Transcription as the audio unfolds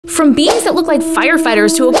From beings that look like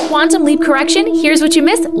firefighters to a quantum leap correction, here's what you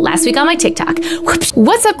missed last week on my TikTok. Whoops.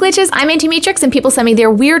 What's up, glitches? I'm Auntie Matrix, and people send me their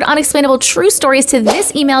weird, unexplainable true stories to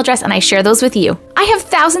this email address, and I share those with you. I have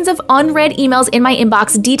thousands of unread emails in my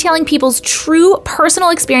inbox detailing people's true personal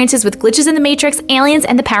experiences with glitches in the Matrix, aliens,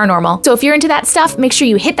 and the paranormal. So if you're into that stuff, make sure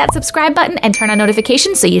you hit that subscribe button and turn on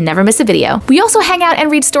notifications so you never miss a video. We also hang out and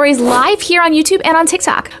read stories live here on YouTube and on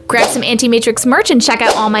TikTok. Grab some Auntie Matrix merch and check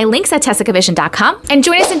out all my links at TcV&x.com, and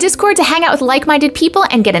join us in Discord to hang out with like-minded people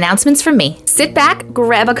and get announcements from me. Sit back,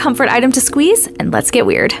 grab a comfort item to squeeze, and let's get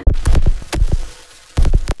weird.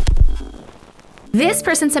 This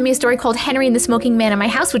person sent me a story called Henry and the Smoking Man in My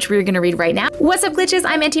House, which we're gonna read right now. What's up, glitches?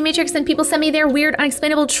 I'm Auntie Matrix, and people send me their weird,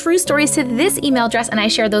 unexplainable true stories to this email address, and I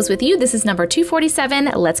share those with you. This is number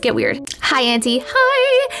 247. Let's get weird. Hi, Auntie.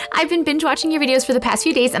 Hi! I've been binge watching your videos for the past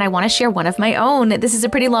few days, and I want to share one of my own. This is a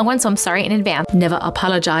pretty long one, so I'm sorry in advance. Never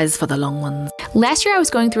apologize for the long ones. Last year, I was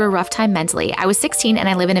going through a rough time mentally. I was 16, and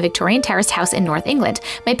I live in a Victorian terraced house in North England.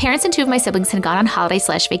 My parents and two of my siblings had gone on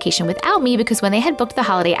holiday/vacation without me because when they had booked the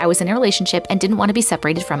holiday, I was in a relationship and didn't want to be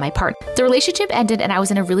separated from my partner. The relationship ended and I was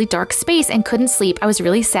in a really dark space and couldn't sleep. I was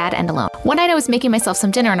really sad and alone. One night I was making myself some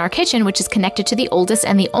dinner in our kitchen, which is connected to the oldest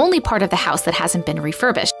and the only part of the house that hasn't been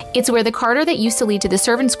refurbished. It's where the corridor that used to lead to the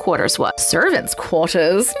servants' quarters was. Servants'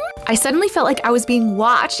 quarters? I suddenly felt like I was being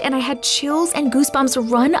watched, and I had chills and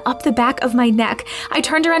goosebumps run up the back of my neck. I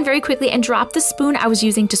turned around very quickly and dropped the spoon I was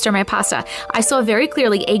using to stir my pasta. I saw very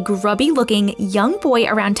clearly a grubby-looking young boy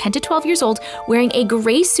around 10 to 12 years old wearing a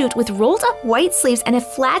gray suit with rolled-up white sleeves and a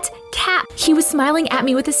flat cap. He was smiling at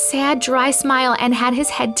me with a sad, dry smile and had his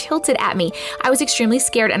head tilted at me. I was extremely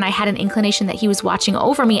scared, and I had an inclination that he was watching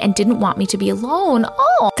over me and didn't want me to be alone.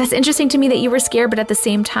 Oh, that's interesting to me that you were scared, but at the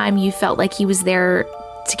same time, you felt like he was there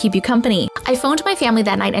to keep you company. I phoned my family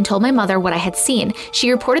that night and told my mother what I had seen.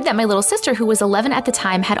 She reported that my little sister, who was 11 at the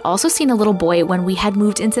time, had also seen a little boy when we had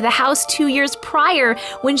moved into the house 2 years prior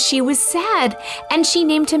when she was sad, and she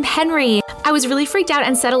named him Henry. I was really freaked out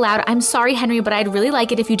and said aloud, "I'm sorry, Henry, but I'd really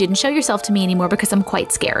like it if you didn't show yourself to me anymore because I'm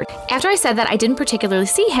quite scared." After I said that, I didn't particularly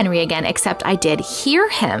see Henry again, except I did hear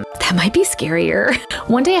him. That might be scarier.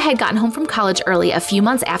 One day I had gotten home from college early, a few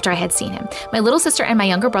months after I had seen him. My little sister and my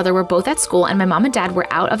younger brother were both at school, and my mom and dad were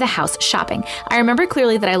out of the house shopping. I remember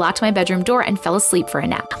clearly that I locked my bedroom door and fell asleep for a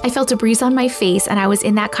nap. I felt a breeze on my face, and I was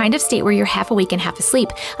in that kind of state where you're half awake and half asleep.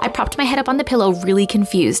 I propped my head up on the pillow, really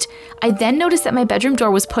confused. I then noticed that my bedroom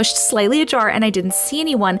door was pushed slightly ajar and I didn't see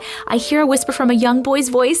anyone. I hear a whisper from a young boy's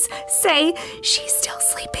voice say, "She's still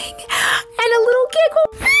sleeping," and a little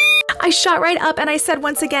giggle. I shot right up and I said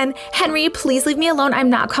once again, "Henry, please leave me alone. I'm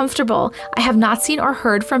not comfortable." I have not seen or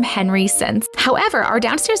heard from Henry since. However, our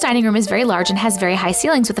downstairs dining room is very large and has very high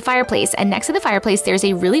ceilings with a fireplace, and next to the fireplace there's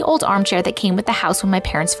a really old armchair that came with the house when my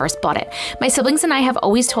parents first bought it. My siblings and I have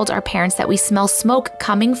always told our parents that we smell smoke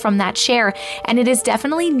coming from that chair, and it is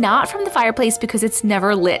definitely not from the fireplace because it's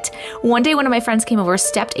never lit. One day one of my friends came over,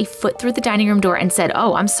 stepped a foot through the dining room door and said,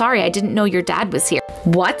 "Oh, I'm sorry, I didn't know your dad was here."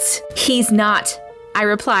 "What? He's not," I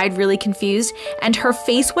replied, really confused, and her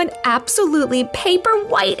face went absolutely paper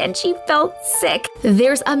white and she felt sick.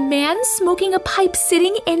 "There's a man smoking a pipe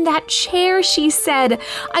sitting in that chair," she said.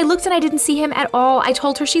 I looked and I didn't see him at all. I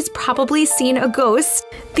told her she's probably seen a ghost.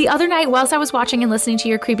 The other night, whilst I was watching and listening to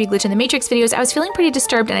your creepy glitch in the Matrix videos, I was feeling pretty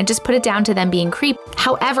disturbed and I just put it down to them being creepy.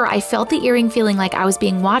 However, I felt the eerie feeling like I was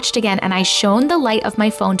being watched again, and I shone the light of my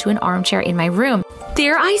phone to an armchair in my room.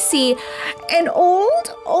 There I see an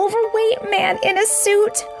old, overweight man in a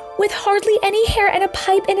suit with hardly any hair and a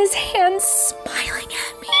pipe in his hand, smiling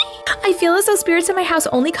at me. I feel as though spirits in my house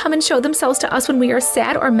only come and show themselves to us when we are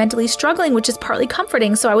sad or mentally struggling, which is partly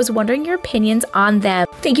comforting, so I was wondering your opinions on them.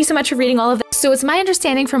 Thank you so much for reading all of this. So it's my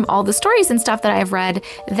understanding from all the stories and stuff that I've read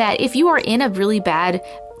that if you are in a really bad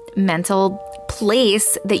mental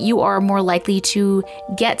place, that you are more likely to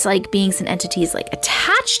get like beings and entities like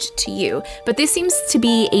attached to you. But this seems to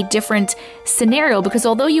be a different scenario because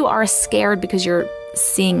although you are scared because you're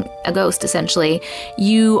seeing a ghost essentially,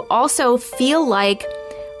 you also feel like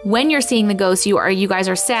when you're seeing the ghost, you guys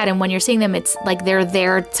are sad, and when you're seeing them, it's like they're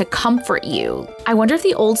there to comfort you. I wonder if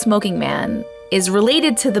the old smoking man is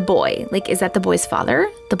related to the boy. Like, is that the boy's father?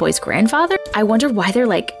 The boy's grandfather? I wonder why they're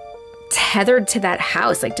like tethered to that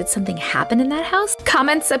house. Like, did something happen in that house?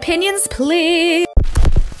 Comments, opinions, please.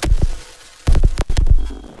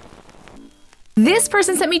 This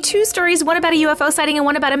person sent me 2 stories, one about a UFO sighting and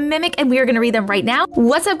one about a mimic, and we are going to read them right now.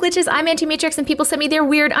 What's up, glitches? I'm Auntie Matrix, and people send me their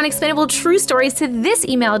weird, unexplainable, true stories to this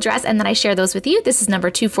email address, and then I share those with you. This is number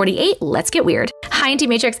 248. Let's get weird. Hi, Auntie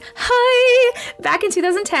Matrix. Hi! Back in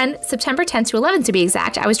 2010, September 10th to 11th to be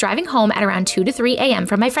exact, I was driving home at around 2 to 3 a.m.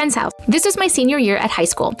 from my friend's house. This was my senior year at high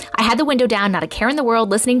school. I had the window down, not a care in the world,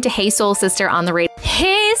 listening to Hey Soul Sister on the radio.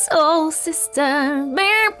 Hey Soul Sister.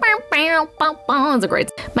 It's a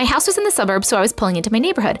great. My house was in the suburbs, so I was pulling into my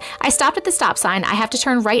neighborhood. I stopped at the stop sign I have to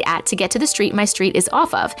turn right at to get to the street my street is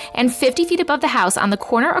off of, and 50 feet above the house on the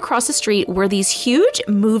corner across the street were these huge,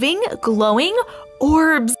 moving, glowing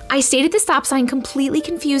orbs. I stayed at the stop sign completely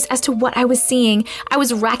confused as to what I was seeing. I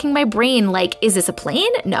was racking my brain like, is this a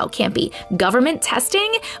plane? No, can't be. Government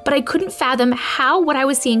testing? But I couldn't fathom how what I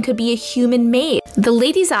was seeing could be a human made. The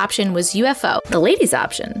ladies' option was UFO. The ladies'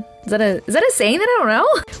 option? Is that a saying that I don't know?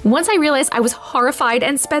 Once I realized I was horrified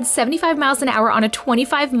and sped 75 miles an hour on a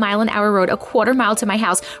 25-mile-an-hour road a quarter mile to my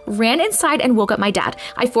house, ran inside and woke up my dad.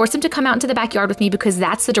 I forced him to come out into the backyard with me because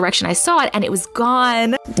that's the direction I saw it, and it was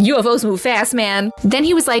gone. UFOs move fast, man. Then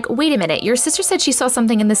he was like, wait a minute, your sister said she saw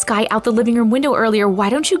something in the sky out the living room window earlier.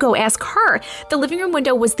 Why don't you go ask her? The living room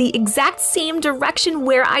window was the exact same direction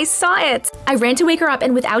where I saw it. I ran to wake her up,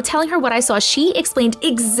 and without telling her what I saw, she explained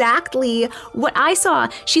exactly what I saw.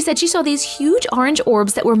 She said she saw these huge orange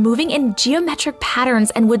orbs that were moving in geometric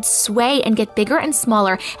patterns and would sway and get bigger and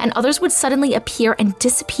smaller, and others would suddenly appear and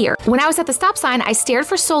disappear. When I was at the stop sign, I stared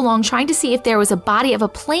for so long trying to see if there was a body of a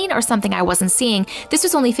plane or something I wasn't seeing. This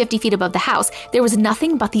was only 50 feet above the house. There was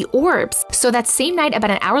nothing but the orbs. So that same night,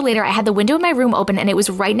 about an hour later, I had the window in my room open, and it was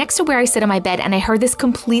right next to where I sit on my bed, and I heard this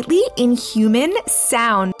completely inhuman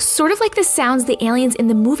sound, sort of like the sounds the aliens in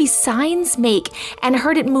the movie Signs make, and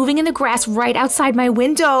heard it moving in the grass right outside my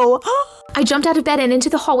window. I jumped out of bed and into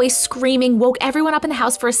the hallway screaming, woke everyone up in the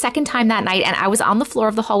house for a second time that night, and I was on the floor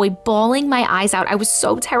of the hallway bawling my eyes out. I was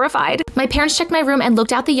so terrified. My parents checked my room and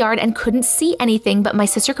looked out the yard and couldn't see anything, but my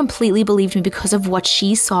sister completely believed me because of what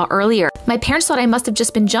she saw earlier. My parents thought I must have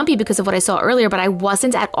just been jumpy because of what I saw earlier, but I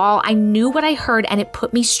wasn't at all. I knew what I heard, and it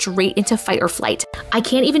put me straight into fight or flight. I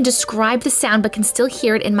can't even describe the sound, but can still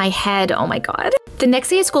hear it in my head. Oh my God. The next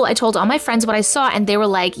day at school, I told all my friends what I saw, and they were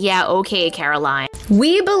like, yeah, okay, Caroline.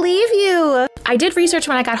 We believe you. I did research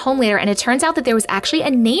when I got home later, and it turns out that there was actually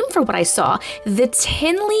a name for what I saw. The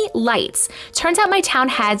Tinley Lights. Turns out my town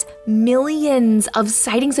has millions of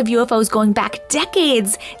sightings of UFOs going back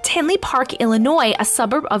decades. Tinley Park, Illinois, a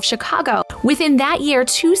suburb of Chicago. Within that year,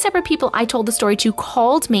 2 separate people I told the story to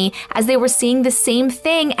called me as they were seeing the same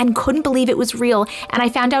thing and couldn't believe it was real. And I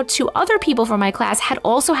found out 2 other people from my class had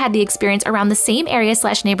also had the experience around the same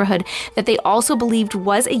area/neighborhood that they also believed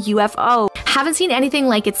was a UFO. Haven't seen anything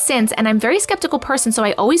like it since, and I'm a very skeptical person, so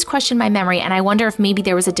I always question my memory, and I wonder if maybe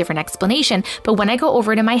there was a different explanation, but when I go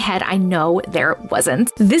over it in my head, I know there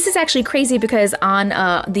wasn't. This is actually crazy because on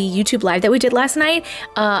the YouTube live that we did last night,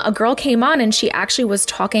 a girl came on and she actually was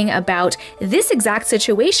talking about this exact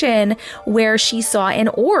situation where she saw an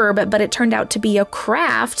orb, but it turned out to be a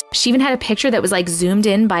craft. She even had a picture that was like zoomed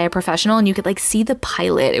in by a professional, and you could like see the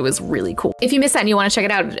pilot. It was really cool. If you missed that and you want to check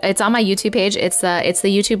it out, it's on my YouTube page. It's the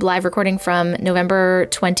YouTube live recording from November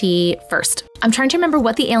 21st. I'm trying to remember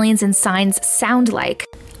what the aliens in Signs sound like.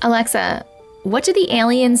 Alexa, what do the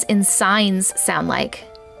aliens in Signs sound like?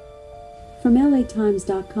 From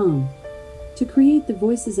LATimes.com. To create the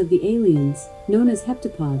voices of the aliens, known as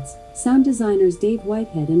heptapods, sound designers Dave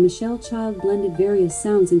Whitehead and Michelle Child blended various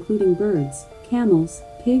sounds including birds, camels,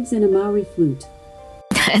 pigs, and a Maori flute.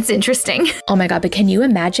 That's interesting. Oh my God, but can you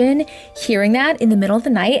imagine hearing that in the middle of the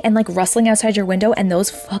night and like rustling outside your window and those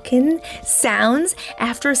fucking sounds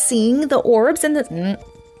after seeing the orbs and the...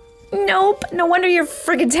 Nope, no wonder you're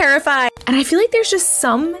friggin' terrified. And I feel like there's just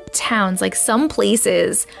some towns, like some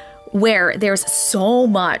places where there's so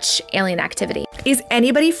much alien activity. Is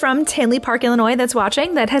anybody from Tinley Park, Illinois that's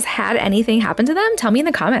watching that has had anything happen to them? Tell me in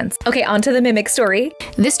the comments. Okay, on to the mimic story.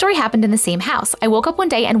 This story happened in the same house. I woke up one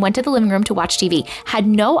day and went to the living room to watch TV. Had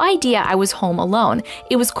no idea I was home alone.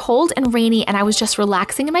 It was cold and rainy, and I was just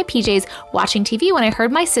relaxing in my PJs watching TV when I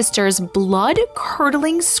heard my sister's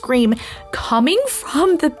blood-curdling scream coming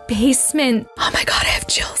from the basement. Oh my God, I have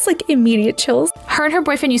chills, like immediate chills. Her and her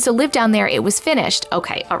boyfriend used to live down there. It was finished.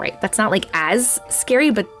 Okay, all right. That's not like as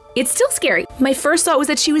scary, but it's still scary. My first thought was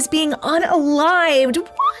that she was being unalived.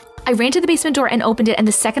 What? I ran to the basement door and opened it, and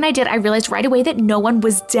the second I did, I realized right away that no one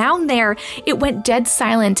was down there. It went dead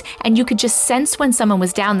silent, and you could just sense when someone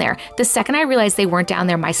was down there. The second I realized they weren't down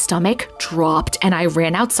there, my stomach dropped, and I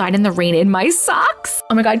ran outside in the rain in my socks.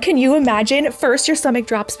 Oh my God, can you imagine? First, your stomach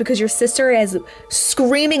drops because your sister is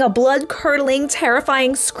screaming a blood-curdling,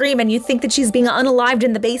 terrifying scream, and you think that she's being unalived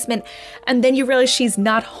in the basement, and then you realize she's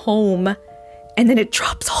not home, and then it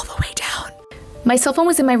drops all the way down. My cell phone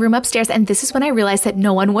was in my room upstairs, and this is when I realized that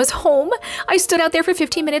no one was home. I stood out there for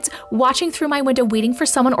 15 minutes, watching through my window, waiting for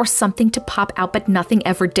someone or something to pop out, but nothing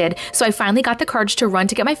ever did. So I finally got the courage to run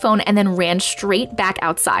to get my phone and then ran straight back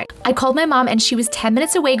outside. I called my mom, and she was 10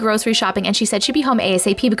 minutes away grocery shopping, and she said she'd be home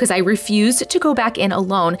ASAP because I refused to go back in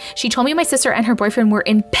alone. She told me my sister and her boyfriend were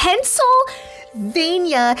in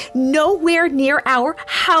Pennsylvania, nowhere near our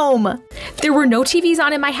home. There were no TVs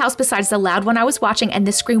on in my house besides the loud one I was watching, and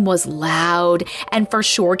the scream was loud and for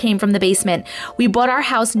sure came from the basement. We bought our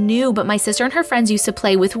house new, but my sister and her friends used to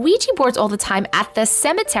play with Ouija boards all the time at the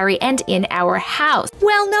cemetery and in our house.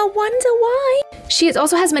 Well, no wonder why. She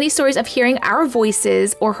also has many stories of hearing our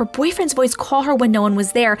voices or her boyfriend's voice call her when no one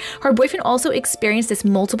was there. Her boyfriend also experienced this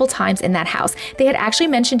multiple times in that house. They had actually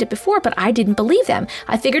mentioned it before, but I didn't believe them.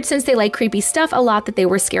 I figured since they like creepy stuff a lot that they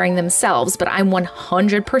were scaring themselves, but I'm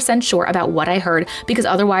 100% sure about what I heard, because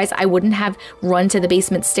otherwise I wouldn't have run to the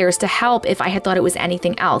basement stairs to help if I had thought it was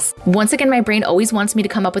anything else. Once again, my brain always wants me to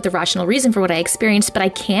come up with a rational reason for what I experienced, but I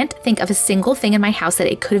can't think of a single thing in my house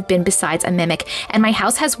that it could have been besides a mimic. And my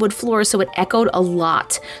house has wood floors, so it echoed a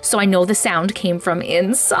lot. So I know the sound came from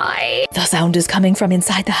inside. The sound is coming from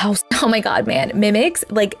inside the house. Oh my God, man. Mimics,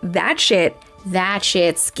 like that shit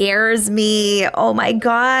scares me. Oh my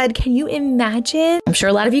God, can you imagine? I'm sure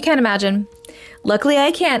a lot of you can imagine. Luckily,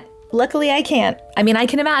 I can't. I mean, I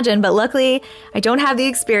can imagine, but luckily, I don't have the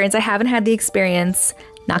experience. I haven't had the experience.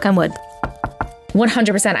 Knock on wood.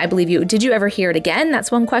 100% I believe you. Did you ever hear it again?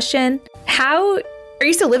 That's one question. How are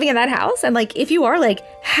you still living in that house? And like, if you are, like,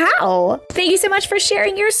 how? Thank you so much for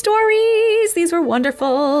sharing your stories. These were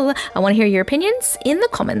wonderful. I want to hear your opinions in the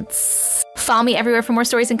comments. Follow me everywhere for more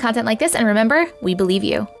stories and content like this. And remember, we believe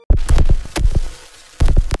you.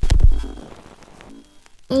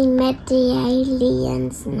 I met the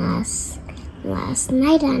aliens last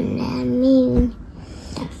night on the moon.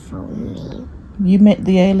 The full moon. You met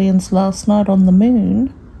the aliens last night on the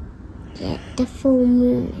moon? Yeah, the full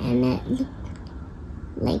moon, and it looked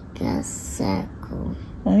like a circle.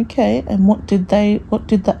 Okay, and what did the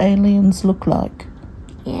aliens look like?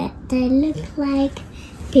 Yeah, they looked like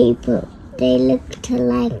people. They looked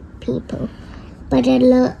like people, but it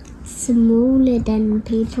looked smaller than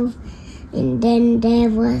people. And then there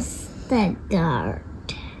was the guard.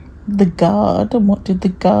 The guard? And what did the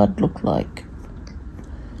guard look like?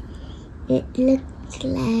 It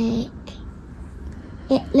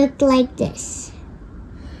looked like this.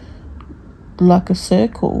 Like a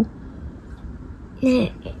circle? No,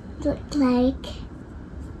 it looked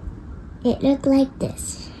like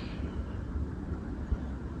this.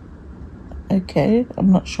 Okay, I'm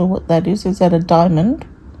not sure what that is. Is that a diamond?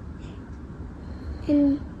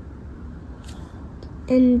 And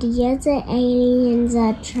the other aliens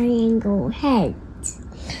are triangle heads.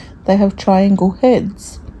 They have triangle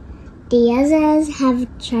heads. The others have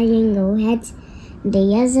triangle heads.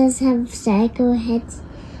 The others have circle heads.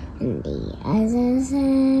 And the others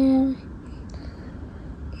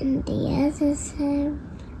have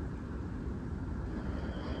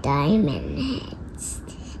diamond heads.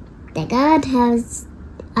 The god has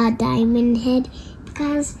a diamond head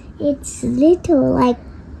because it's little, like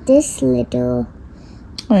this little.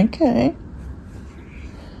 Okay.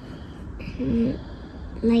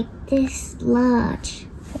 Like this large.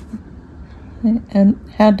 And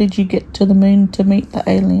how did you get to the moon to meet the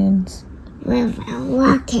aliens? With a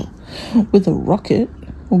rocket. With a rocket?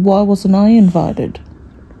 Why wasn't I invited?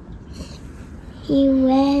 You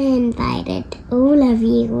were invited. All of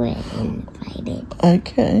you were invited.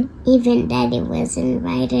 Okay. Even Daddy was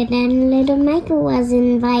invited, and little Michael was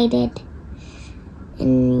invited.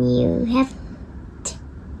 And you have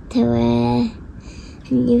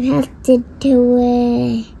to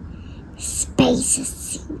wear space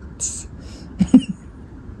suits.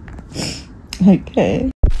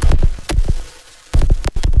 Okay.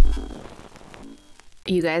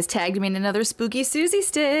 You guys tagged me in another spooky Susie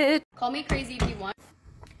stitch. Call me crazy if you want.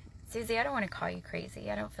 Susie, I don't want to call you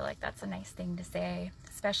crazy. I don't feel like that's a nice thing to say,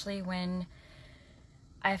 especially when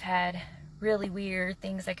I've had really weird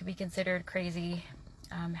things that could be considered crazy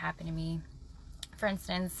happen to me. For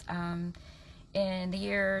instance, in the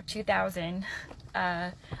year 2000,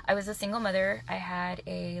 I was a single mother. I had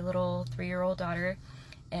a little 3-year-old daughter,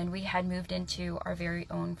 and we had moved into our very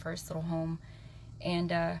own first little home,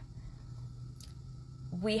 and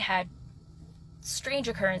we had strange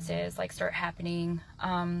occurrences like start happening.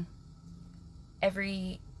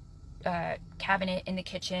 Every cabinet in the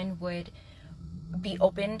kitchen would be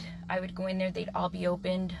opened. I would go in there, they'd all be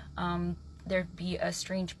opened. There'd be a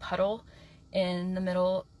strange puddle in the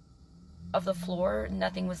middle of the floor.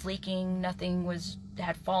 Nothing was leaking, nothing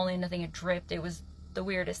had fallen, nothing had dripped. It was the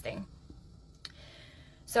weirdest thing.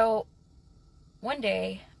 So one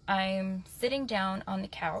day I'm sitting down on the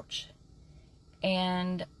couch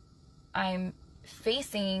and I'm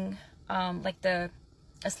facing like a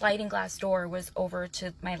sliding glass door was over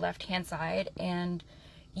to my left hand side, and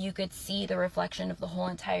you could see the reflection of the whole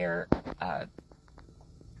entire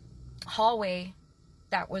hallway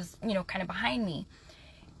that was, you know, kind of behind me.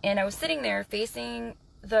 And I was sitting there facing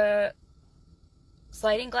the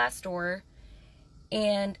sliding glass door,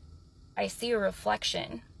 and I see a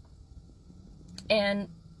reflection, and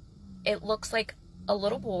it looks like a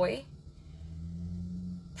little boy,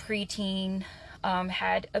 preteen,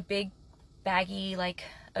 had a big baggy, like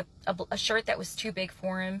a shirt that was too big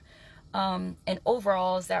for him, and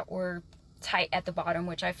overalls that were tight at the bottom,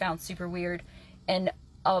 which I found super weird, and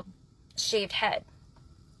a shaved head.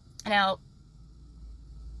 Now,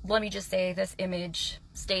 let me just say, this image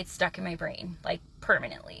stayed stuck in my brain, like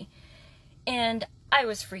permanently. And I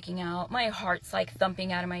was freaking out. My heart's like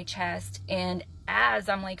thumping out of my chest. And as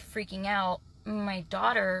I'm like freaking out, my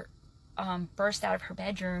daughter burst out of her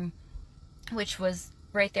bedroom, which was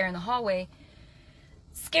right there in the hallway,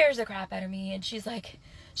 scares the crap out of me. And she's like,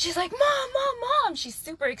 Mom. She's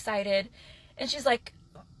super excited. And she's like,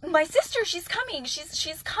 my sister, she's coming.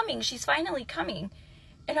 She's coming. She's finally coming.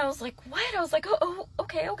 And I was like, what? I was like, oh,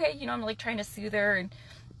 okay. You know, I'm like trying to soothe her and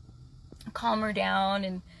calm her down,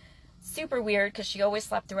 and super weird because she always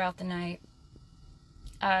slept throughout the night.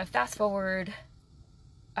 Fast forward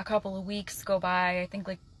a couple of weeks go by. I think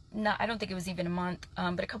I don't think it was even a month,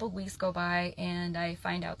 but a couple of weeks go by, and I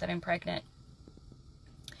find out that I'm pregnant.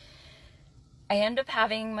 I end up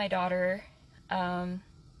having my daughter,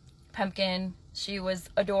 Pumpkin. She was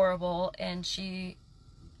adorable, and she,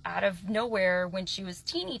 out of nowhere, when she was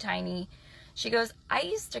teeny tiny, she goes, I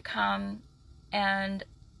used to come and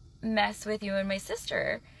mess with you and my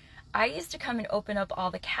sister. I used to come and open up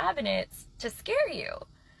all the cabinets to scare you.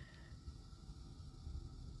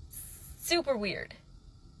 Super weird.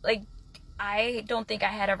 Like, I don't think I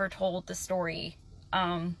had ever told the story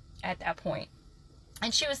at that point.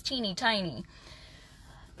 And she was teeny tiny.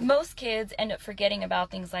 Most kids end up forgetting about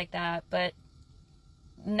things like that, but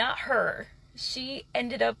not her. She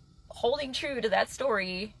ended up holding true to that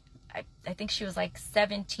story. I think she was like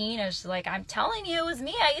 17. I was like, I'm telling you, it was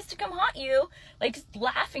me. I used to come haunt you. Like, just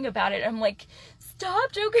laughing about it. I'm like,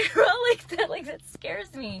 stop joking around like that. Like, that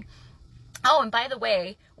scares me. Oh, and by the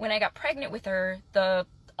way, when I got pregnant with her,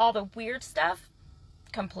 all the weird stuff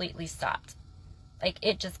completely stopped. Like,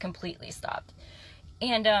 it just completely stopped.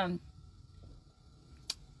 And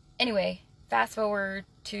anyway, fast forward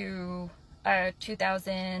to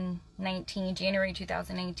 2019, January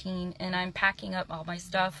 2019, and I'm packing up all my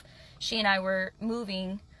stuff. She and I were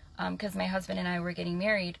moving because my husband and I were getting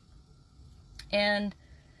married. And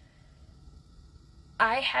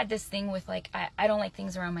I had this thing with, like, I don't like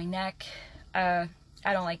things around my neck. I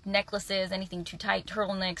don't like necklaces, anything too tight,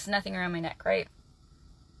 turtlenecks, nothing around my neck, right?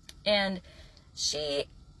 And she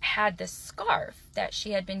had this scarf that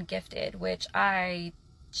she had been gifted, which I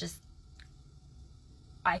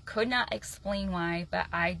could not explain why, but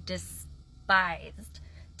I despised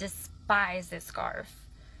this scarf.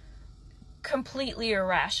 Completely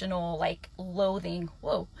irrational, like loathing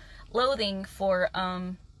for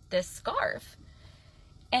this scarf.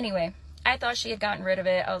 Anyway, I thought she had gotten rid of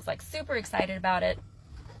it. I was like super excited about it.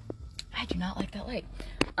 I do not like that light.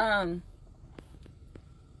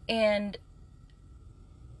 And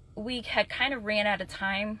we had kind of ran out of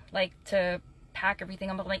time, like, to pack everything.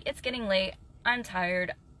 I'm like, it's getting late. I'm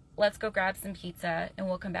tired. Let's go grab some pizza and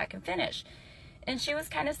we'll come back and finish. And she was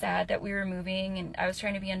kind of sad that we were moving, and I was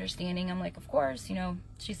trying to be understanding. I'm like, of course, you know.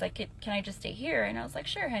 She's like, can I just stay here? And I was like,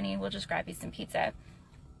 sure, honey, we'll just grab you some pizza.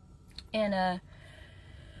 And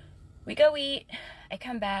we go eat. I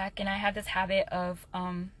come back, and I have this habit of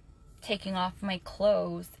taking off my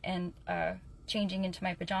clothes and changing into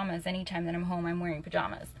my pajamas. Anytime that I'm home, I'm wearing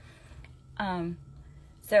pajamas.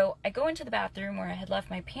 So I go into the bathroom where I had left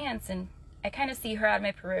my pants, and I kind of see her out of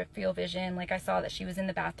my peripheral vision. Like, I saw that she was in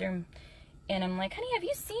the bathroom, and I'm like, honey, have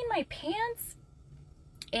you seen my pants?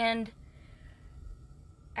 And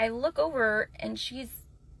I look over, and she's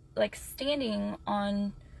like standing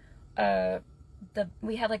on a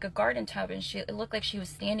we had like a garden tub, and it looked like she was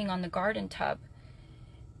standing on the garden tub.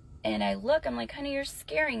 And I'm like, honey, you're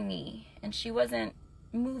scaring me. And she wasn't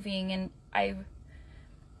moving, and I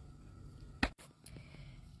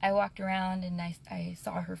walked around and I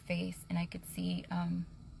saw her face, and I could see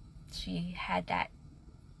she had that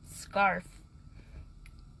scarf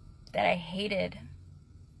that I hated.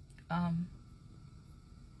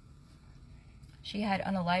 She had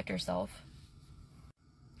unalived herself,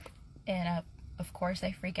 and of course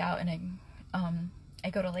I freak out, and I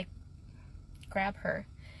go to like grab her,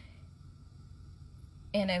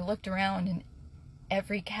 and I looked around, and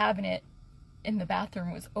every cabinet in the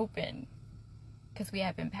bathroom was open because we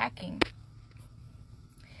had been packing.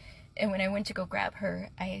 And when I went to go grab her,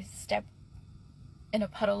 I stepped in a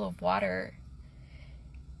puddle of water,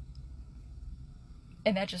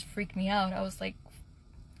 and that just freaked me out. I was like,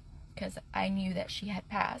 because I knew that she had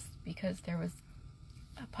passed because there was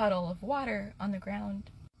a puddle of water on the ground.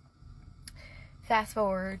 Fast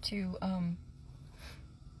forward to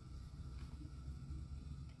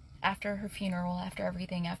after her funeral, after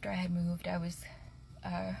everything, after I had moved, I was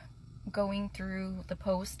going through the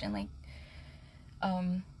post and like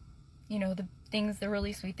you know, the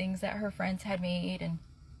really sweet things that her friends had made and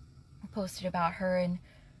posted about her. And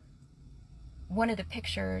one of the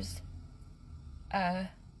pictures,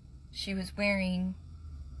 she was wearing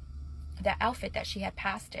the outfit that she had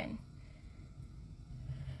passed in.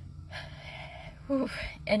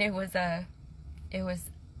 And it was a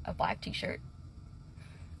black t-shirt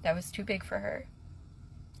that was too big for her.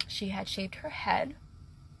 She had shaved her head,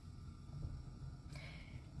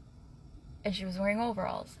 and she was wearing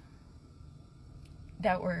overalls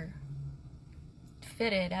that were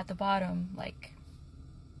fitted at the bottom. Like,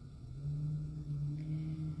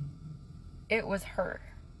 it was her.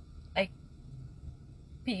 Like,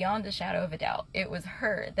 beyond a shadow of a doubt, it was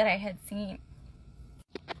her that I had seen.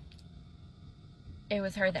 It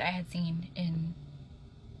was her that I had seen in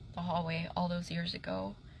the hallway all those years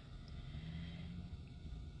ago.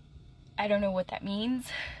 I don't know what that means.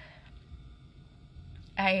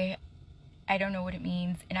 I don't know what it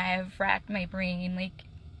means, and I have racked my brain. Like,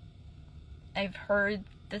 I've heard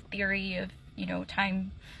the theory of, you know,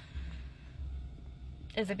 time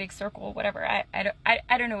is a big circle, whatever. I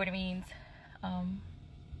don't know what it means. But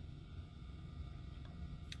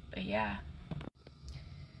yeah.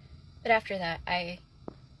 But after that, I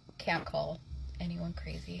can't call anyone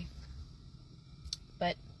crazy.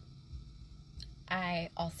 But I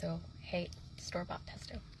also hate store-bought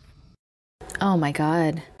pesto. Oh my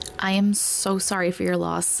God. I am so sorry for your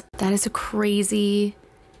loss. That is a crazy,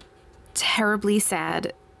 terribly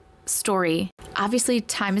sad story. Obviously,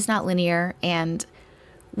 time is not linear, and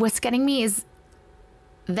what's getting me is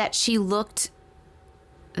that she looked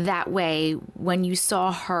that way when you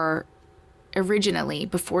saw her originally,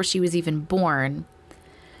 before she was even born.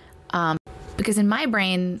 Because in my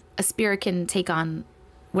brain, a spirit can take on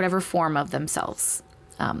whatever form of themselves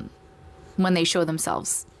when they show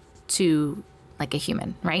themselves to like a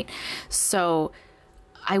human, right? So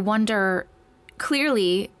I wonder,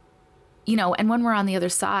 clearly, you know, and when we're on the other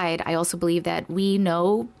side, I also believe that we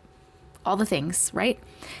know all the things, right?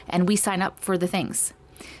 And we sign up for the things.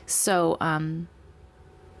 So I'm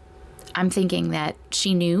thinking that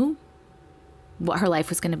she knew what her life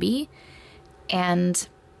was going to be, and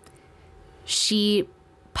she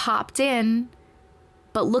popped in,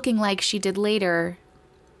 but looking like she did later,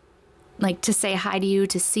 like to say hi to you,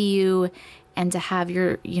 to see you, and to have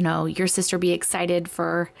your, you know, your sister be excited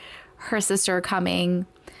for her sister coming.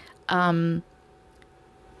 I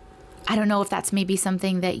don't know if that's maybe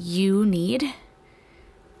something that you need,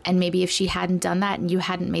 and maybe if she hadn't done that and you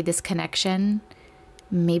hadn't made this connection,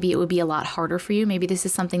 maybe it would be a lot harder for you. Maybe this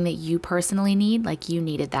is something that you personally need, like you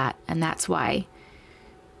needed that, and that's why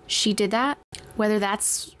she did that. Whether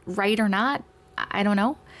that's right or not, I don't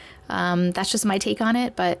know. That's just my take on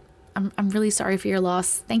it, but I'm really sorry for your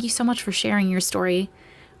loss. Thank you so much for sharing your story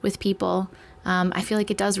with people. I feel like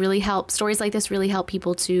it does really help. Stories like this really help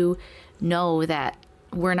people to know that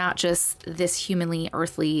we're not just this humanly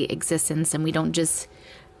earthly existence, and we don't just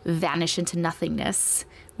vanish into nothingness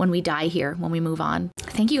when we die here, when we move on.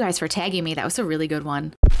 Thank you guys for tagging me. That was a really good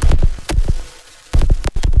one.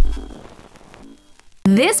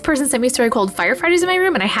 This person sent me a story called Firefighters in My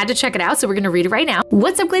Room, and I had to check it out, so we're going to read it right now.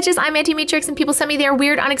 What's up, glitches? I'm Auntie Matrix, and people send me their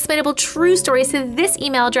weird, unexplainable, true stories to this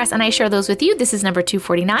email address, and I share those with you. This is number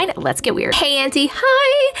 249. Let's get weird. Hey, Auntie.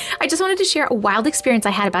 Hi. I just wanted to share a wild experience I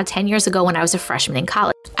had about 10 years ago when I was a freshman in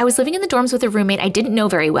college. I was living in the dorms with a roommate I didn't know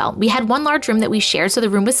very well. We had one large room that we shared, so the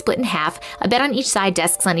room was split in half, a bed on each side,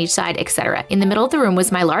 desks on each side, etc. In the middle of the room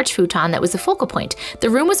was my large futon that was a focal point. The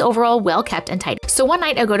room was overall well kept and tidy. So one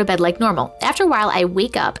night I go to bed like normal. After a while I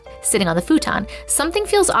wake up, sitting on the futon. Something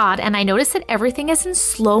feels odd and I notice that everything is in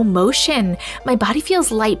slow motion. My body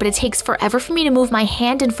feels light, but it takes forever for me to move my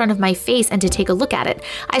hand in front of my face and to take a look at it.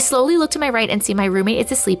 I slowly look to my right and see my roommate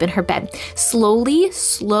is asleep in her bed.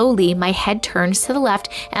 Slowly, my head turns to the left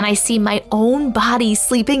and I see my own body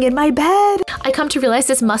sleeping in my bed. I come to realize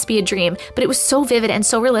this must be a dream, but it was so vivid and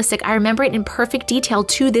so realistic. I remember it in perfect detail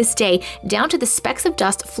to this day, down to the specks of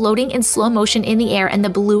dust floating in slow motion in the air and the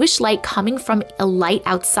bluish light coming from a light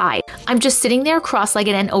outside. I'm just sitting there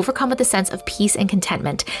cross-legged and overcome with a sense of peace and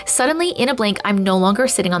contentment. Suddenly, in a blink, I'm no longer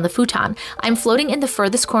sitting on the futon. I'm floating in the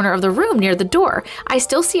furthest corner of the room near the door. I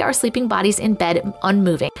still see our sleeping bodies in bed,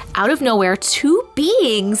 unmoving. Out of nowhere, two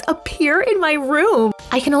beings appear in my room.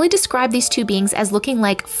 I can only describe these two beings as looking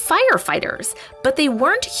like firefighters, but they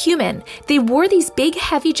weren't human. They wore these big,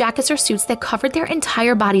 heavy jackets or suits that covered their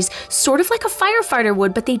entire bodies, sort of like a firefighter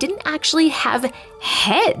would, but they didn't actually have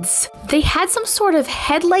heads. They had some sort of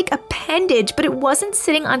head-like appendage, but it wasn't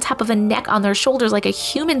sitting on top of a neck on their shoulders like a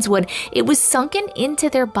human's would. It was sunken into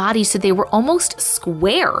their bodies, so they were almost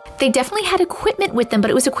square. They definitely had equipment with them,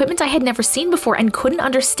 but it was equipment I had never seen before and couldn't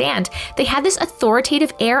understand. They had this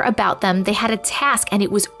authoritative air about them. They had a task and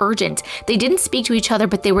it was urgent. They didn't speak to each other,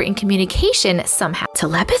 but they were in communication somehow.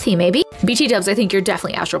 Telepathy, maybe? BT dubs, I think you're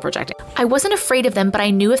definitely astral projecting. I wasn't afraid of them, but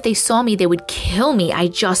I knew if they saw me, they would kill me. I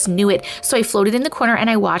just knew it. So I floated in the corner and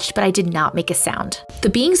I watched, but I did not make a sound. The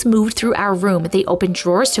beings moved through our room. They opened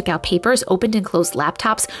drawers, took out papers, opened and closed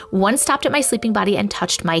laptops. One stopped at my sleeping body and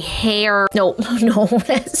touched my hair. No,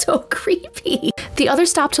 that's so creepy. The other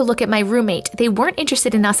stopped to look at my roommate. They weren't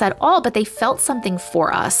interested in us at all, but they felt something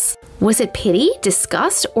for us. Was it pity,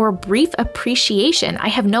 disgust, or brief appreciation? I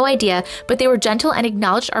have no idea, but they were gentle and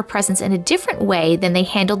acknowledged our presence in a different way than they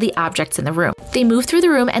handled the objects in the room. They moved through the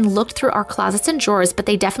room and looked through our closets and drawers, but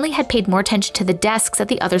they definitely had paid more attention to the desks at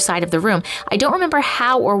the other side of the room. I don't remember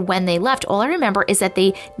how or when they left. All I remember is that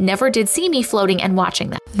they never did see me floating and watching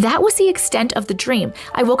them. That was the extent of the dream.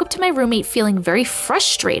 I woke up to my roommate feeling very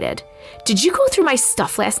frustrated. "Did you go through my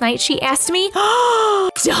stuff last night?" she asked me.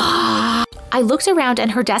 Duh. I looked around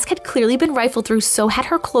and her desk had clearly been rifled through, so had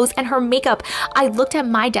her clothes and her makeup. I looked at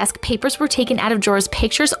my desk, papers were taken out of drawers,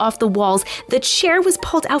 pictures off the walls. The chair was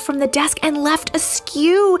pulled out from the desk and left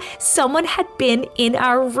askew. Someone had been in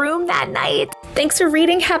our room that night. Thanks for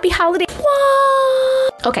reading. Happy holiday.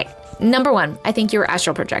 What? Okay, number one, I think you were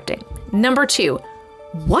astral projecting. Number two,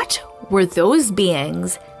 what were those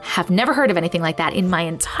beings? Have never heard of anything like that in my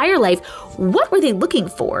entire life. What were they looking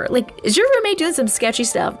for? Like, is your roommate doing some sketchy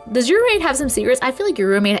stuff? Does your roommate have some secrets? I feel like your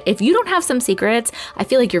roommate, if you don't have some secrets, I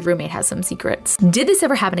feel like your roommate has some secrets. Did this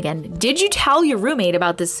ever happen again? Did you tell your roommate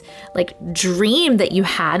about this like dream that you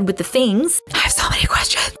had with the things? I have so many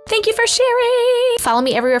questions. Thank you for sharing. Follow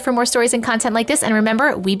me everywhere for more stories and content like this. And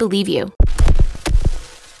remember, we believe you.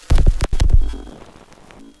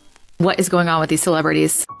 What is going on with these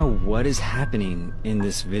celebrities? What is happening in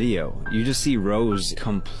this video? You just see Rose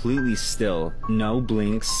completely still, no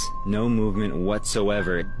blinks, no movement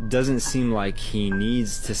whatsoever. It doesn't seem like he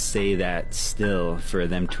needs to stay that still for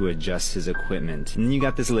them to adjust his equipment. And then you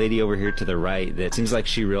got this lady over here to the right that seems like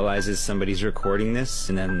she realizes somebody's recording this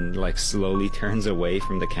and then like slowly turns away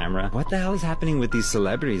from the camera. What the hell is happening with these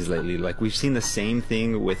celebrities lately? Like, we've seen the same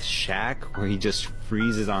thing with Shaq where he just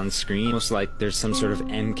freezes on screen, almost like there's some sort of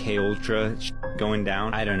MK Ultra going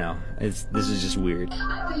down. I don't know. This is just weird.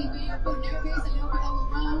 I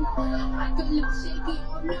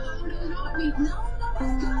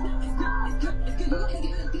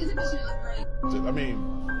mean,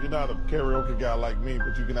 you're not a karaoke guy like me,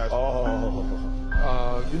 but you can actually.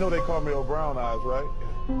 You know they call me O'Brown Eyes, right?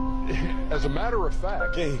 As a matter of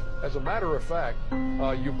fact,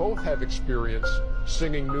 you both have experience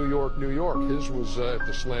singing New York, New York. His was at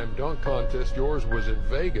the Slam Dunk Contest. Yours was in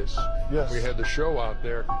Vegas. Yes. We had the show out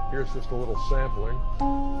there. Here's just a little sampling.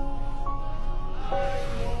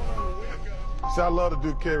 See, I love to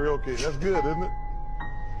do karaoke. That's good, isn't it?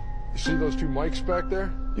 You see those two mics back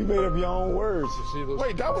there? You made up your own words. You see those?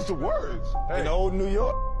 Wait, that was the words. Hey. In old New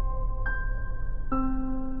York.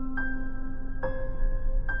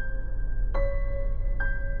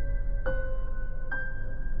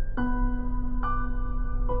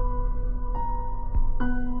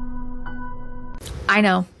 I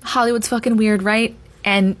know, Hollywood's fucking weird, right?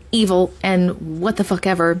 And evil and what the fuck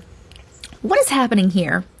ever. What is happening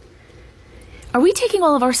here? Are we taking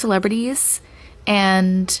all of our celebrities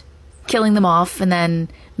and killing them off and then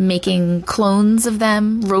making clones of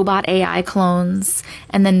them, robot AI clones,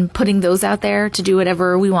 and then putting those out there to do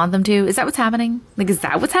whatever we want them to? Is that what's happening? Like, is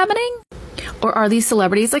that what's happening? Or are these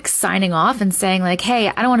celebrities like signing off and saying like, hey,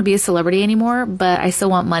 I don't want to be a celebrity anymore, but I still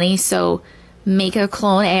want money, so make a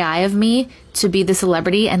clone AI of me to be the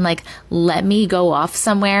celebrity and like let me go off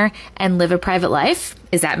somewhere and live a private life?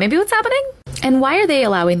 Is that maybe what's happening? And why are they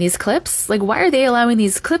allowing these clips? Like, why are they allowing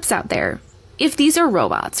these clips out there? If these are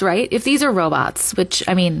robots, right? If these are robots, which,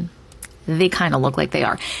 I mean, they kind of look like they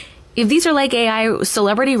are. If these are like AI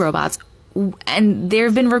celebrity robots and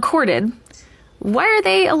they've been recorded, why are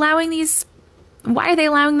they allowing these? Why are they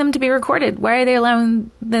allowing them to be recorded? Why are they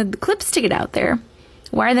allowing the clips to get out there?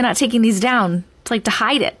 Why are they not taking these down to like to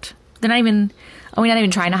hide it? They're not even, are we not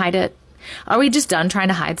even trying to hide it? Are we just done trying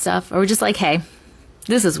to hide stuff? Or are we just like, hey,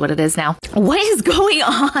 this is what it is now? What is going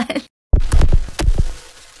on?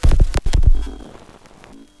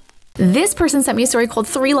 This person sent me a story called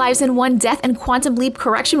 3 Lives in 1 Death and Quantum Leap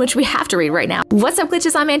Correction, which we have to read right now. What's up,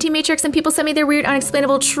 glitches? I'm Auntie Matrix, and people send me their weird,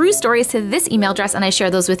 unexplainable, true stories to this email address, and I share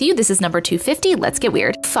those with you. This is number 250. Let's get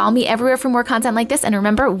weird. Follow me everywhere for more content like this, and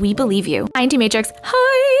remember, we believe you. Hi, Auntie Matrix.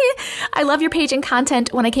 Hi! I love your page and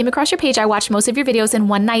content. When I came across your page, I watched most of your videos in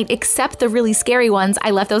one night, except the really scary ones. I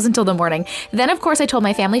left those until the morning. Then, of course, I told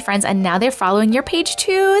my family friends, and now they're following your page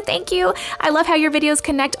too. Thank you. I love how your videos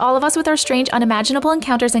connect all of us with our strange, unimaginable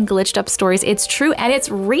encounters and glitched up stories. It's true and it's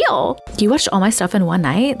real. You watched all my stuff in one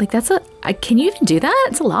night? Like, that's can you even do that?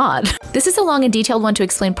 It's a lot. This is a long and detailed one to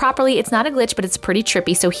explain properly. It's not a glitch, but it's pretty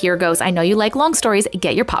trippy, so here goes. I know you like long stories.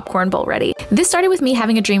 Get your popcorn bowl ready. This started with me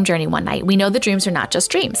having a dream journey one night. We know that dreams are not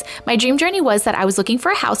just dreams. My dream journey was that I was looking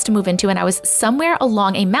for a house to move into, and I was somewhere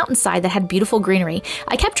along a mountainside that had beautiful greenery.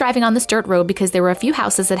 I kept driving on this dirt road because there were a few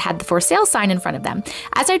houses that had the for sale sign in front of them.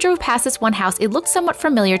 As I drove past this one house, it looked somewhat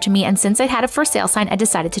familiar to me, and since it had a for sale sign, I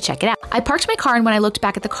decided to check it out. I parked my car, and when I looked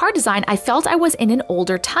back at the car design, I felt I was in an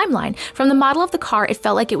older timeline. From the model of the car, it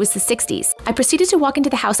felt like it was the 60s. I proceeded to walk into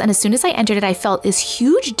the house, and as soon as I entered it, I felt this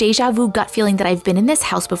huge deja vu gut feeling that I've been in this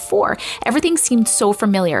house before. Everything seemed so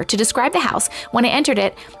familiar. To describe the house, when I entered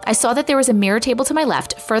it, I saw that there was a mirror table to my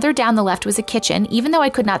left. Further down the left was a kitchen. Even though I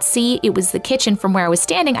could not see it was the kitchen from where I was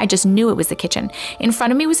standing, I just knew it was the kitchen. In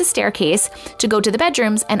front of me was a staircase to go to the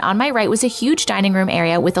bedrooms, and on my right was a huge dining room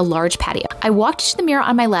area with a large patio. I walked to the mirror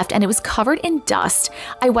on my left, and it was covered in dust.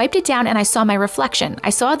 I wiped it down, and I saw my reflection. I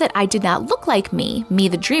saw that I did not look like me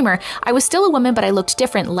the dreamer. I was still a woman, but I looked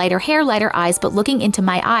different. Lighter hair, lighter eyes, but looking into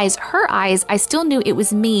my eyes, her eyes, I still knew it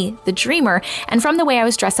was me, the dreamer, and from the way I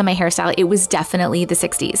was dressed and my hairstyle, it was definitely the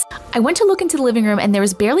 60s. I went to look into the living room, and there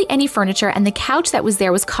was barely any furniture, and the couch that was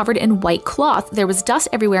there was covered in white cloth. There was dust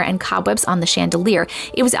everywhere and cobwebs on the chandelier.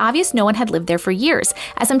 It was obvious no one had lived there for years.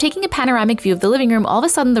 As I'm taking a panoramic view of the living room, all of a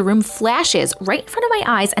sudden the room flashes right in front of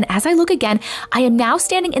my eyes, and as I look again, I am now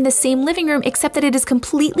standing in the same living room, except that it is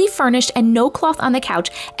completely furnished and no cloth on the couch,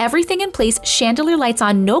 everything in place, chandelier lights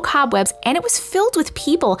on, no cobwebs, and it was filled with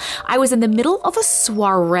people. I was in the middle of a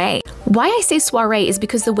soiree. Why I say soiree is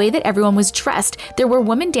because the way that everyone was dressed. There were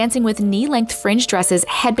women dancing with knee-length fringe dresses,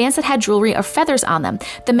 headbands that had jewelry or feathers on them.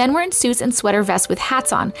 The men were in suits and sweater vests with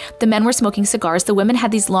hats on. The men were smoking cigars. The women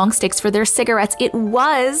had these long sticks for their cigarettes. It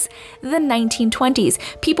was the 1920s.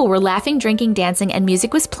 People were laughing, drinking, dancing, and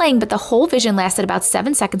music was playing, but the whole vision lasted about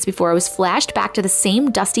 7 seconds before I was flashed back to the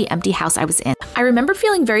same dusty, empty house I was in. I remember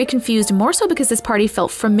feeling very confused, more so because this party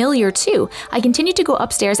felt familiar too. I continued to go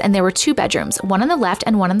upstairs, and there were 2 bedrooms, one on the left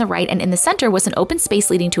and one on the right, and in the center was an open space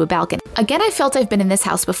leading to a balcony. Again, I felt I've been in this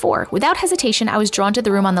house before. Without hesitation, I was drawn to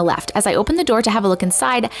the room on the left. As I opened the door to have a look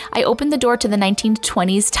inside, I opened the door to the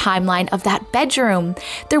 1920s timeline of that bedroom.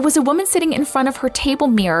 There was a woman sitting in front of her table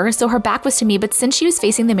mirror, so her back was to me, but since she was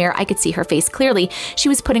facing the mirror, I could see her face clearly. She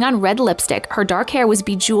was putting on red lipstick. Her dark hair was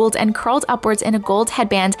bejeweled and curled upwards in a gold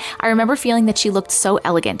headband. I remember feeling that she looked so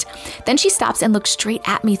elegant. Then she stops and looks straight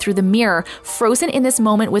at me through the mirror. Frozen in this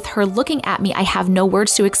moment with her looking at me, I have no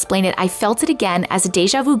words to explain it. I felt it again as a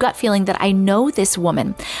deja vu gut feeling that I know this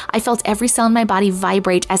woman. I felt every cell in my body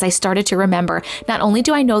vibrate as I started to remember. Not only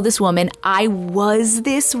do I know this woman, I was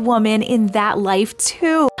this woman in that life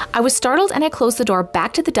too. I was startled, and I closed the door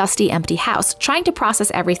back to the dusty, empty house, trying to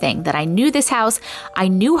process everything, that I knew this house, I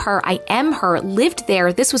knew her, I am her, lived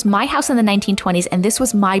there, this was my house in the 1920s, and this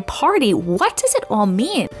was my party. What does it all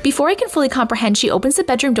mean? Before I can fully comprehend, she opens the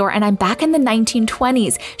bedroom door and I'm back in the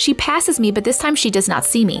 1920s. She passes me, but this time she does not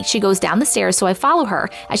see me. She goes down the stairs, so I follow her.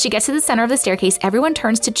 As she gets to the center of the staircase, everyone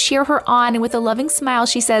turns to cheer her on, and with a loving smile,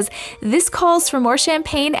 she says, "This calls for more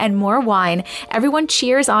champagne and more wine." Everyone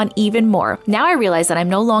cheers on even more. Now I realize that I'm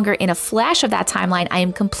no longer in a flash of that timeline. I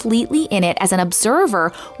am completely in it as an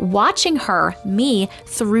observer, watching her, me,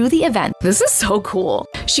 through the event. This is so cool.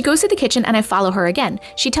 She goes to the kitchen and I follow her again.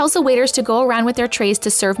 She tells the waiters to go around with their trays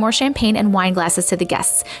to serve more champagne and wine glasses to the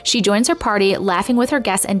guests. She joins her party, laughing with her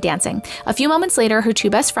guests and dancing. A few moments later, her two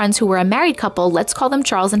best friends, who were a married couple, let's call them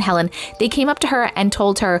Charles and Helen, they came up to her and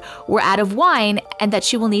told her we're out of wine and that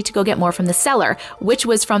she will need to go get more from the cellar, which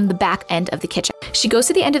was from the back end of the kitchen. She goes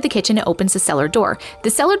to the end of the kitchen and opens the cellar door. The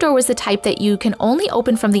cellar door was the type that you can only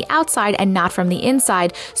open from the outside and not from the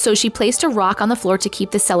inside, so she placed a rock on the floor to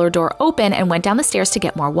keep the cellar door open and went down the stairs to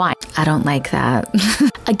get more wine. I don't like that.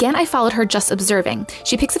 Again, I followed her, just observing.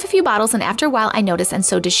 She picks up a few bottles, and after a while I notice, and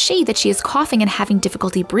so does she, that she is coughing and having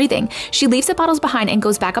difficulty breathing. She leaves the bottles behind and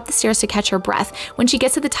goes back up the stairs to catch her breath. When she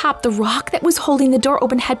gets to the top, the rock that was holding the door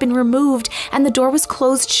open had been removed and the door was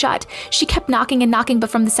closed shut. She kept knocking and knocking, but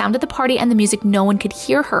from the sound of the party and the music, no one could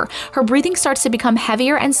hear her. Her breathing starts to become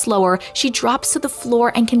heavier and slower. She drops to the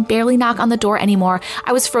floor and can barely knock on the door anymore.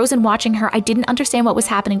 I was frozen watching her. I didn't understand what was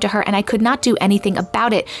happening to her and I could not do anything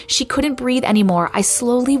about it. She couldn't breathe anymore. I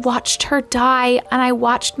slowly watched her die, and I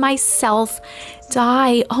watched myself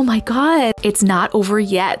die. Oh my God, it's not over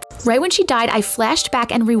yet. Right when she died, I flashed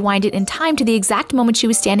back and rewinded in time to the exact moment she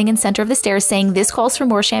was standing in center of the stairs saying, "This calls for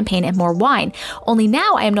more champagne and more wine." Only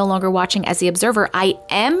now I am no longer watching as the observer. I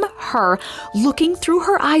am her, looking through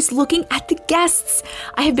her eyes, looking at the guests.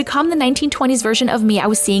 I have become the 1920s version of me I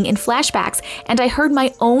was seeing in flashbacks, and I heard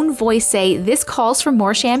my own voice say, "This calls for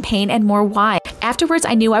more champagne and more wine." Afterwards,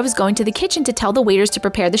 I knew I was going to the kitchen to tell the waiters to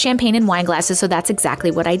prepare the champagne and wine glasses, so that's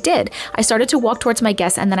exactly what I did. I started to walk towards my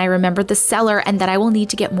guests, and then I remembered the cellar and that I will need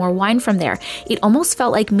to get more wine from there. It almost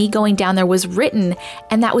felt like me going down there was written,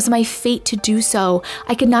 and that was my fate to do so.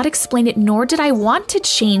 I could not explain it, nor did I want to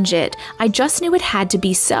change it. I just knew it had to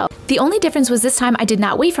be so. The only difference was this time I did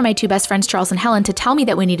not wait for my two best friends, Charles and Helen, to tell me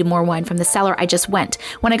that we needed more wine from the cellar. I just went.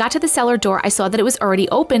 When I got to the cellar door, I saw that it was already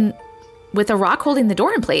open with a rock holding the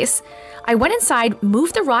door in place. I went inside,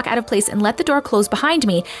 moved the rock out of place, and let the door close behind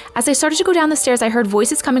me. As I started to go down the stairs, I heard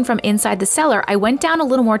voices coming from inside the cellar. I went down a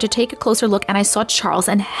little more to take a closer look, and I saw Charles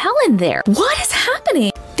and Helen there. What is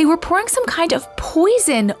happening? They were pouring some kind of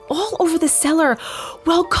poison all over the cellar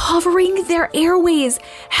while covering their airways.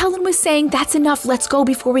 Helen was saying, "That's enough, let's go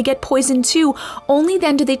before we get poisoned too." Only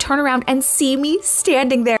then did they turn around and see me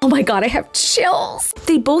standing there. Oh my God, I have chills.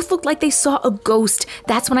 They both looked like they saw a ghost.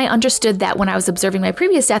 That's when I understood that when I was observing my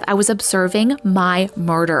previous death, I was observing my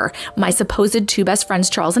murder. My supposed two best friends,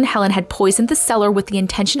 Charles and Helen, had poisoned the cellar with the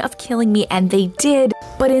intention of killing me, and they did.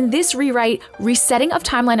 But in this rewrite, resetting of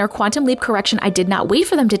timeline, or quantum leap correction, I did not wait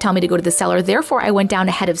for them to tell me to go to the cellar. Therefore, I went down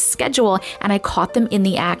ahead of schedule and I caught them in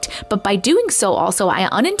the act. But by doing so also, I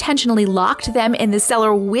unintentionally locked them in the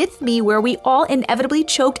cellar with me, where we all inevitably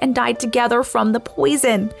choked and died together from the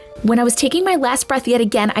poison. When I was taking my last breath yet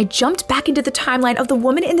again, I jumped back into the timeline of the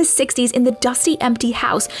woman in the 60s in the dusty, empty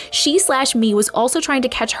house. She/me was also trying to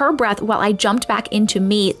catch her breath while I jumped back into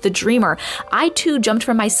me, the dreamer. I too jumped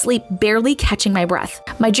from my sleep, barely catching my breath.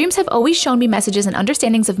 My dreams have always shown me messages and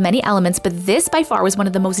understandings of many elements, but this by far was one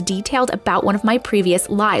of the most detailed about one of my previous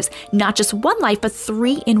lives. Not just one life, but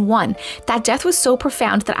 3 in 1. That death was so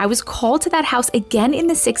profound that I was called to that house again in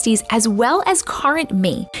the 60s, as well as current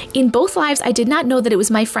me. In both lives, I did not know that it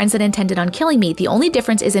was my friends that intended on killing me. The only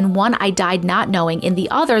difference is in one, I died not knowing. In the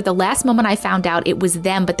other, the last moment I found out it was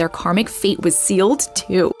them, but their karmic fate was sealed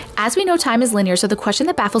too. As we know, time is linear, so the question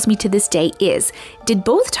that baffles me to this day is, did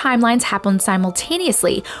both timelines happen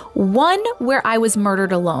simultaneously? 1, where I was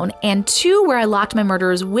murdered alone, and 2, where I locked my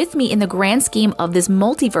murderers with me in the grand scheme of this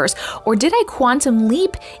multiverse? Or did I quantum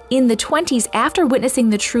leap in the 20s after witnessing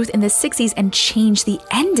the truth in the 60s and change the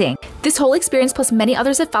ending? This whole experience, plus many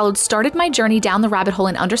others that followed, started my journey down the rabbit hole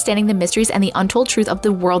in understanding the mysteries and the untold truth of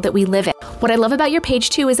the world that we live in. What I love about your page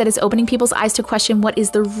too is that it's opening people's eyes to question what is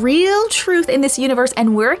the real truth in this universe,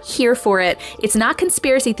 and we're here for it. It's not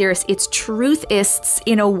conspiracy theorists, it's truthists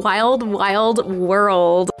in a wild, wild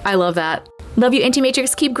world. I love that. Love you, Auntie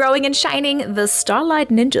Matrix. Keep growing and shining. The Starlight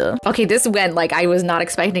Ninja. Okay, this went like I was not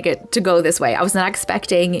expecting it to go this way. I was not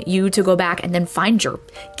expecting you to go back and then find your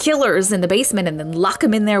killers in the basement and then lock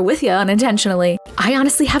them in there with you unintentionally. I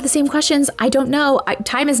honestly have the same questions. I don't know.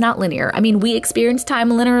 Time is not linear. I mean, we experience time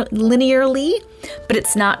linearly, but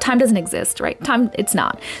it's not. Time doesn't exist, right? Time, it's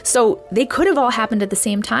not. So they could have all happened at the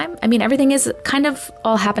same time. I mean, everything is kind of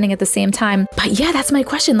all happening at the same time. But yeah, that's my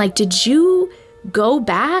question. Like, did you go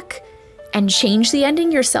back and change the ending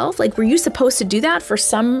yourself? Like, were you supposed to do that for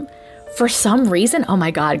some reason? Oh my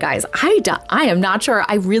God, guys, I am not sure.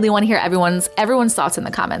 I really want to hear everyone's thoughts in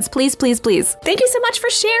the comments. Please, please, please. Thank you so much for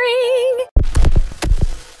sharing.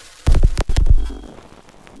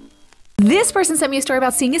 This person sent me a story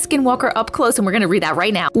about seeing a skinwalker up close, and we're gonna read that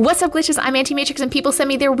right now. What's up, glitches? I'm Auntie Matrix, and people send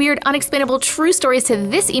me their weird, unexplainable, true stories to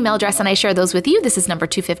this email address, and I share those with you. This is number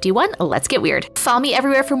 251. Let's get weird. Follow me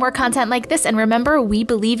everywhere for more content like this, and remember, we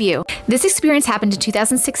believe you. This experience happened in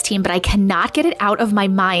 2016, but I cannot get it out of my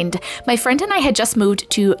mind. My friend and I had just moved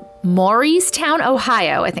to Morristown,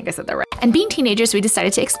 Ohio. I think I said that right. And being teenagers, we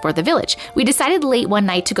decided to explore the village. We decided late one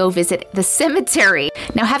night to go visit the cemetery.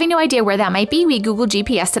 Now, having no idea where that might be, we Google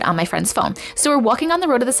GPS'd it on my friend's phone. So we're walking on the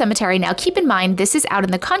road to the cemetery. Now, keep in mind, this is out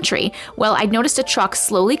in the country. Well, I'd noticed a truck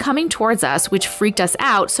slowly coming towards us, which freaked us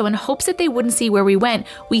out. So in hopes that they wouldn't see where we went,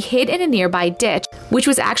 we hid in a nearby ditch, which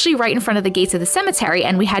was actually right in front of the gates of the cemetery.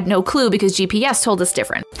 And we had no clue because GPS told us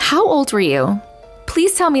different. How old were you?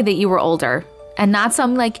 Please tell me that you were older and not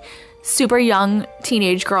some like super young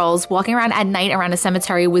teenage girls walking around at night around a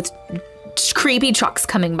cemetery with creepy trucks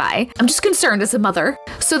coming by. I'm just concerned as a mother.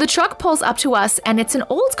 So the truck pulls up to us, and it's an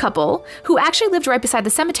old couple who actually lived right beside the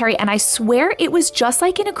cemetery, and I swear it was just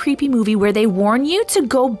like in a creepy movie where they warn you to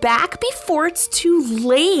go back before it's too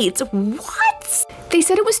late. What? They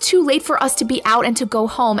said it was too late for us to be out and to go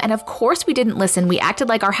home, and of course we didn't listen. We acted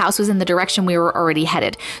like our house was in the direction we were already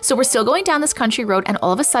headed. So we're still going down this country road, and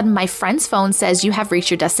all of a sudden my friend's phone says you have reached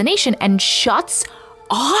your destination and shuts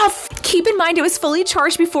off. Keep in mind it was fully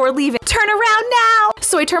charged before leaving. Turn around now.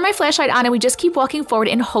 So I turn my flashlight on and we just keep walking forward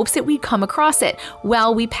in hopes that we'd come across it.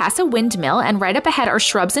 Well, we pass a windmill and right up ahead are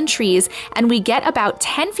shrubs and trees, and we get about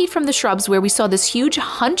 10 feet from the shrubs where we saw this huge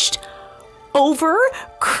hunched over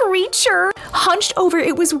creature. Hunched over,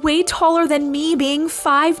 it was way taller than me, being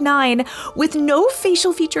 5'9", with no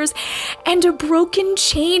facial features and a broken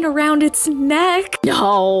chain around its neck.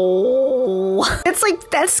 No. It's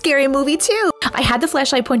like that scary movie too. I had the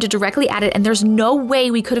flashlight pointed directly at it, and there's no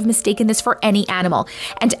way we could have mistaken this for any animal.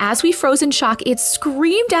 And as we froze in shock, it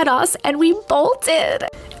screamed at us and we bolted.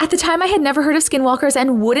 At the time, I had never heard of skinwalkers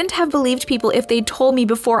and wouldn't have believed people if they'd told me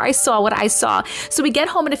before I saw what I saw. So we get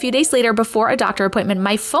home, and a few days later, before a doctor appointment,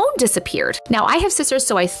 my phone disappeared. Now, I have sisters,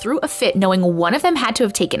 so I threw a fit knowing one of them had to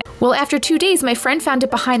have taken it. Well, after 2 days, my friend found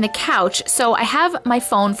it behind the couch, so I have my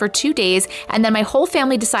phone for 2 days, and then my whole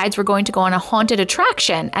family decides we're going to go on a haunted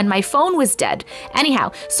attraction, and my phone was dead.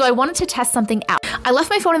 Anyhow, so I wanted to test something out. I left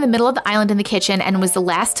my phone in the middle of the island in the kitchen and was the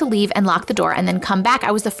last to leave and lock the door and then come back.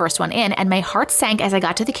 I was the first one in, and my heart sank as I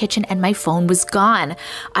got to the kitchen and my phone was gone.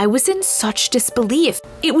 I was in such disbelief.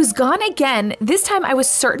 It was gone again. This time I was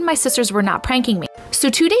certain my sisters were not pranking me. So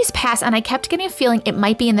 2 days pass and I kept getting a feeling it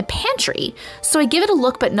might be in the pantry. So I give it a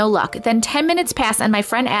look, but no luck. Then 10 minutes pass and my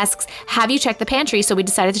friend asks, have you checked the pantry? So we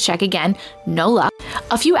decided to check again. No luck.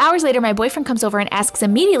 A few hours later, my boyfriend comes over and asks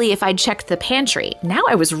immediately if I'd checked the pantry. Now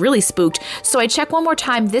I was really spooked. So I check one more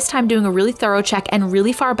time, this time doing a really thorough check, and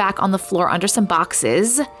really far back on the floor under some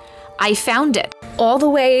boxes, I found it. All the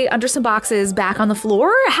way under some boxes back on the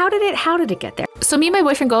floor? How did it get there? So me and my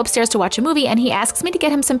boyfriend go upstairs to watch a movie, and he asks me to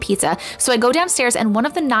get him some pizza. So I go downstairs, and one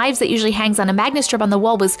of the knives that usually hangs on a magnet strip on the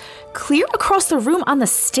wall was clear across the room on the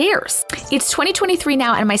stairs. It's 2023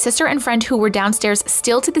 now, and my sister and friend who were downstairs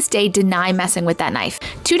still to this day deny messing with that knife.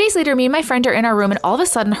 2 days later, me and my friend are in our room, and all of a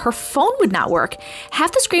sudden her phone would not work.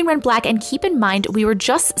 Half the screen went black, and keep in mind, we were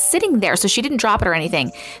just sitting there, so she didn't drop it or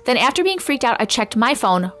anything. Then after being freaked out, I checked my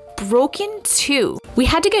phone. Broken too. We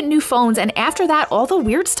had to get new phones, and after that, all the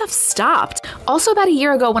weird stuff stopped. Also, about a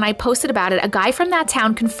year ago when I posted about it, a guy from that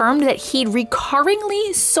town confirmed that he'd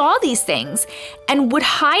recurringly saw these things and would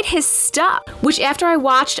hide his stuff, which after I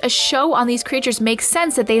watched a show on these creatures makes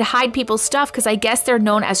sense that they'd hide people's stuff because I guess they're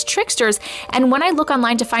known as tricksters. And when I look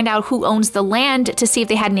online to find out who owns the land to see if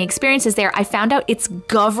they had any experiences there, I found out it's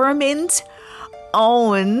government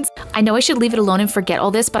owned. I know I should leave it alone and forget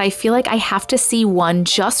all this, but I feel like I have to see one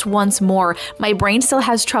just once more. My brain still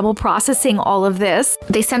has trouble processing all of this.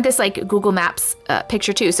 They sent this like Google Maps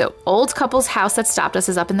picture too. So old couple's house that stopped us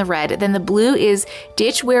is up in the red. Then the blue is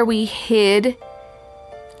ditch where we hid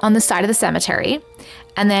on the side of the cemetery.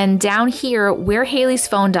 And then down here where Haley's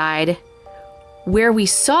phone died where we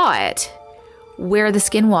saw it, where the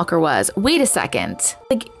Skinwalker was. Wait a second.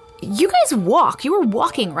 Like, you guys walk. You were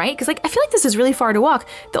walking, right? Because, like, I feel like this is really far to walk.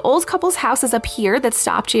 The old couple's house is up here that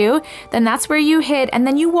stopped you. Then that's where you hid. And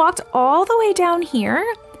then you walked all the way down here.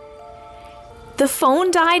 The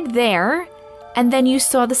phone died there. And then you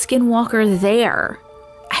saw the Skinwalker there.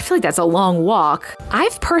 I feel like that's a long walk.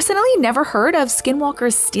 I've personally never heard of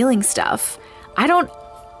Skinwalkers stealing stuff.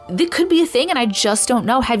 It could be a thing and I just don't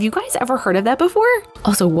know. Have you guys ever heard of that before?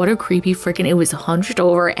 Also, what a creepy freaking, it was hunched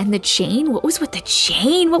over, and the chain, what was with the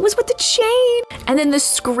chain? What was with the chain? And then the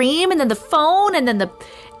scream, and then the phone, and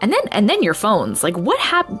then your phones. Like, what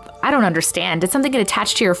happened? I don't understand. Did something get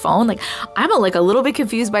attached to your phone? Like, I'm a little bit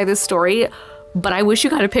confused by this story, but I wish you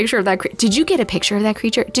got a picture of that. Did you get a picture of that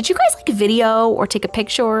creature? Did you guys like video or take a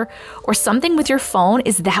picture or something with your phone?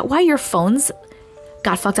 Is that why your phones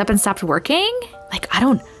got fucked up and stopped working? Like, I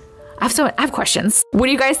have questions. What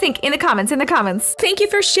do you guys think? In the comments. Thank you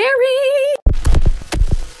for sharing.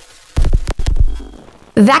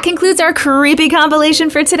 That concludes our creepy compilation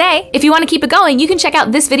for today. If you want to keep it going, you can check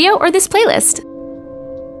out this video or this playlist.